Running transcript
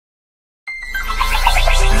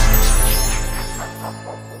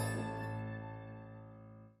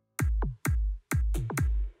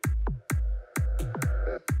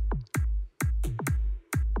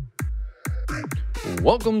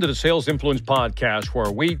Welcome to the Sales Influence Podcast, where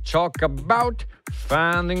we talk about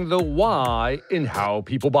finding the why in how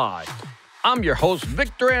people buy. I'm your host,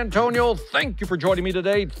 Victor Antonio. Thank you for joining me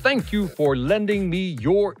today. Thank you for lending me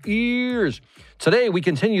your ears. Today, we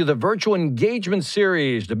continue the virtual engagement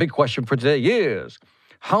series. The big question for today is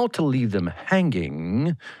how to leave them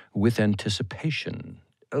hanging with anticipation.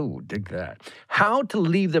 Oh, dig that. How to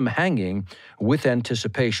leave them hanging with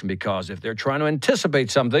anticipation, because if they're trying to anticipate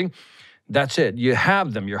something, that's it. You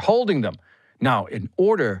have them. You're holding them. Now, in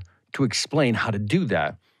order to explain how to do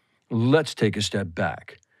that, let's take a step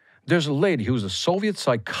back. There's a lady who was a Soviet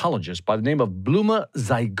psychologist by the name of Bluma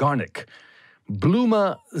Zygarnik.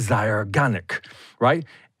 Bluma Zygarnik, right?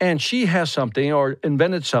 And she has something or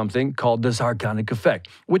invented something called the Zygarnik effect,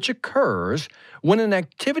 which occurs when an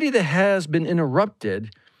activity that has been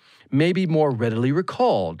interrupted may be more readily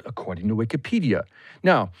recalled, according to Wikipedia.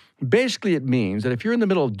 Now, basically it means that if you're in the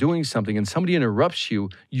middle of doing something and somebody interrupts you,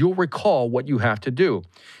 you'll recall what you have to do.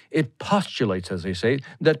 It postulates, as they say,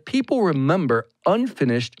 that people remember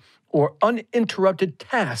unfinished or uninterrupted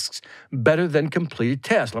tasks better than completed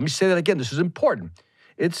tasks. Let me say that again. This is important.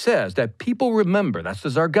 It says that people remember, that's the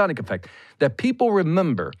Zygarnik effect, that people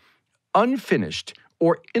remember unfinished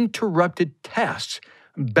or interrupted tasks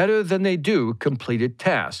better than they do completed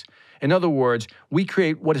tasks. In other words, we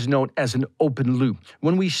create what is known as an open loop.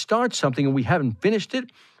 When we start something and we haven't finished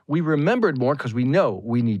it, we remember it more because we know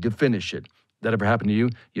we need to finish it. That ever happened to you?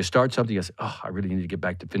 You start something, you say, I really need to get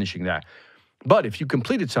back to finishing that. But if you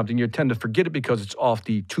completed something, you tend to forget it because it's off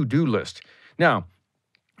the to-do list. Now,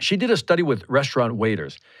 she did a study with restaurant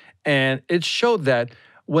waiters, and it showed that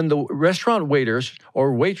when the restaurant waiters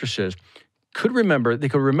or waitresses they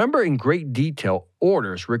could remember in great detail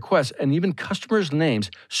orders, requests, and even customers'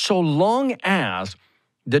 names so long as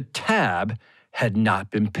the tab had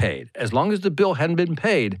not been paid. As long as the bill hadn't been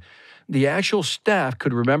paid, the actual staff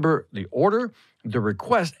could remember the order, the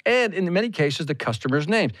request, and in many cases, the customer's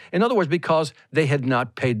names. In other words, because they had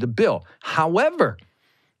not paid the bill. However,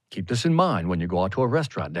 keep this in mind when you go out to a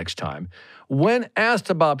restaurant next time. When asked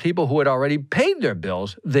about people who had already paid their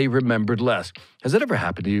bills, they remembered less. Has that ever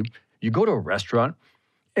happened to you? You go to a restaurant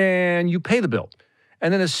and you pay the bill.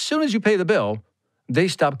 And then as soon as you pay the bill, they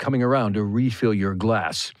stop coming around to refill your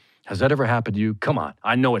glass. Has that ever happened to you? Come on,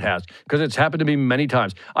 I know it has, because it's happened to me many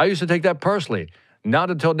times. I used to take that personally. Not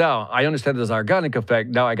until now. I understand the Zygarnik effect.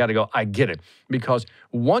 Now I got to go, I get it. Because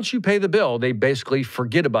once you pay the bill, they basically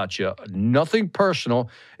forget about you. Nothing personal.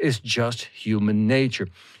 It's just human nature.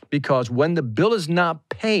 Because when the bill is not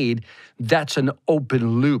paid, that's an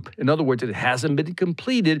open loop. In other words, it hasn't been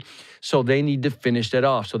completed, so they need to finish that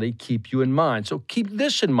off. So they keep you in mind. So keep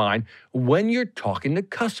this in mind when you're talking to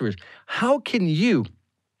customers. How can you,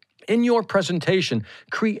 in your presentation,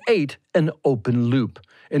 create an open loop?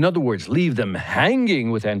 In other words, leave them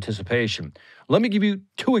hanging with anticipation. Let me give you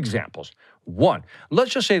two examples. One,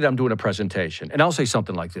 let's just say that I'm doing a presentation, and I'll say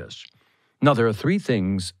something like this. Now, there are three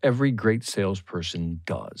things every great salesperson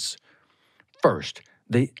does. First,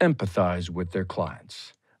 they empathize with their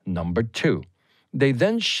clients. Number two, they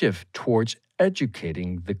then shift towards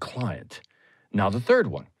educating the client. Now, the third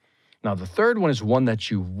one is one that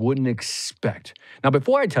you wouldn't expect. Now,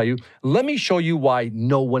 before I tell you, let me show you why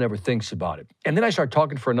no one ever thinks about it. And then I start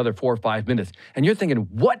talking for another 4 or 5 minutes. And you're thinking,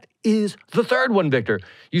 what is the third one, Victor?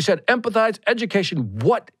 You said empathize, education.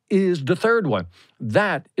 What is the third one?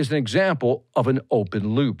 That is an example of an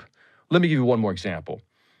open loop. Let me give you one more example.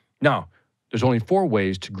 Now, there's only 4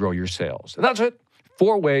 ways to grow your sales. And that's it.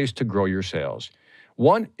 4 ways to grow your sales.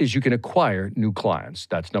 One is you can acquire new clients.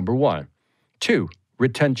 That's number 1. 2,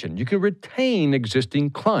 retention. You can retain existing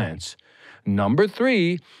clients. Number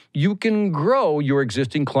 3, you can grow your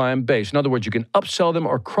existing client base. In other words, you can upsell them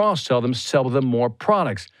or cross-sell them, sell them more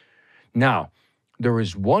products. Now, there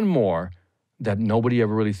is one more that nobody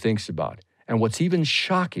ever really thinks about. And what's even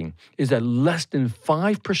shocking is that less than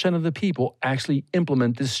 5% of the people actually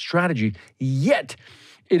implement this strategy, yet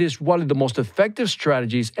it is one of the most effective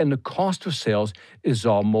strategies, and the cost of sales is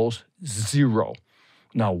almost zero.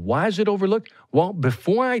 Now, why is it overlooked? Well,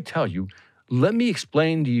 before I tell you, let me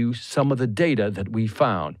explain to you some of the data that we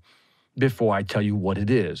found before I tell you what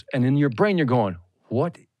it is. And in your brain, you're going,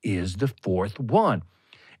 what is the fourth one?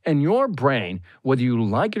 And your brain, whether you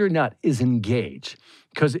like it or not, is engaged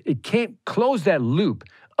because it can't close that loop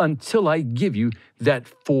until I give you that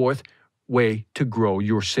fourth way to grow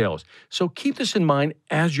your sales. So keep this in mind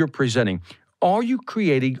as you're presenting. Are you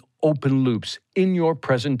creating open loops in your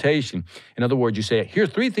presentation? In other words, you say, here's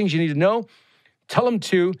 3 things you need to know, tell them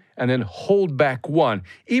 2, and then hold back 1.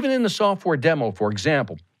 Even in the software demo, for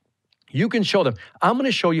example, You can show them. I'm going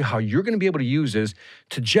to show you how you're going to be able to use this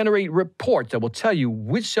to generate reports that will tell you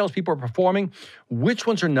which salespeople are performing, which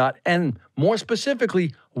ones are not, and more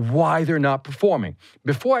specifically, why they're not performing.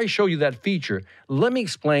 Before I show you that feature, let me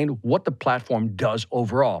explain what the platform does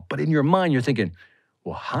overall. But in your mind, you're thinking,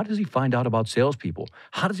 well, how does he find out about salespeople?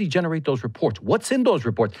 How does he generate those reports? What's in those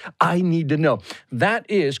reports? I need to know. That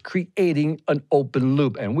is creating an open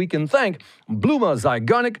loop. And we can thank Bluma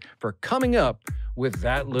Zygarnik for coming up with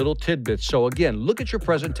that little tidbit. So again, look at your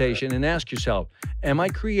presentation and ask yourself, am I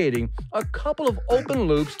creating a couple of open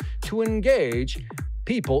loops to engage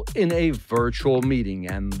people in a virtual meeting?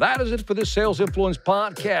 And that is it for this Sales Influence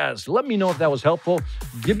podcast. Let me know if that was helpful.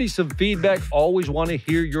 Give me some feedback. Always want to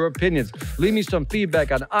hear your opinions. Leave me some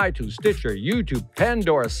feedback on iTunes, Stitcher, YouTube,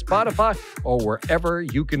 Pandora, Spotify, or wherever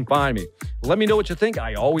you can find me. Let me know what you think.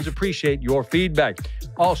 I always appreciate your feedback.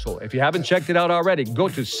 Also, if you haven't checked it out already, go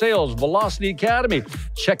to Sales Velocity Academy.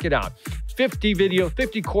 Check it out. 50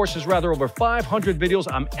 courses, over 500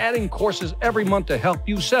 videos. I'm adding courses every month to help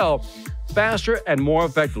you sell faster and more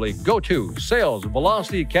effectively. Go to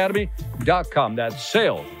salesvelocityacademy.com. That's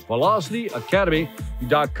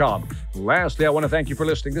salesvelocityacademy.com. Lastly, I want to thank you for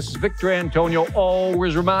listening. This is Victor Antonio,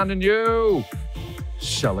 always reminding you,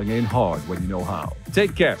 selling ain't hard when you know how.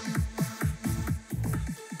 Take care.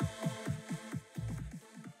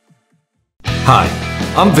 Hi,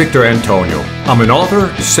 I'm Victor Antonio. I'm an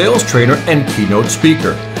author, sales trainer, and keynote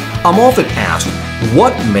speaker. I'm often asked,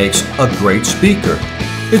 what makes a great speaker?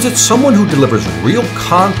 Is it someone who delivers real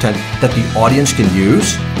content that the audience can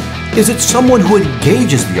use? Is it someone who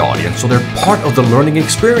engages the audience so they're part of the learning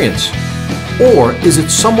experience? Or is it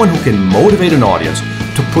someone who can motivate an audience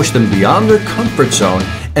to push them beyond their comfort zone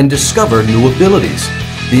and discover new abilities?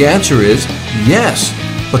 The answer is yes.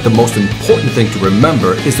 But the most important thing to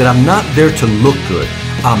remember is that I'm not there to look good.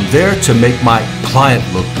 I'm there to make my client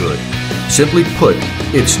look good. Simply put,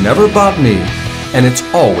 it's never about me, and it's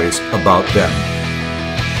always about them.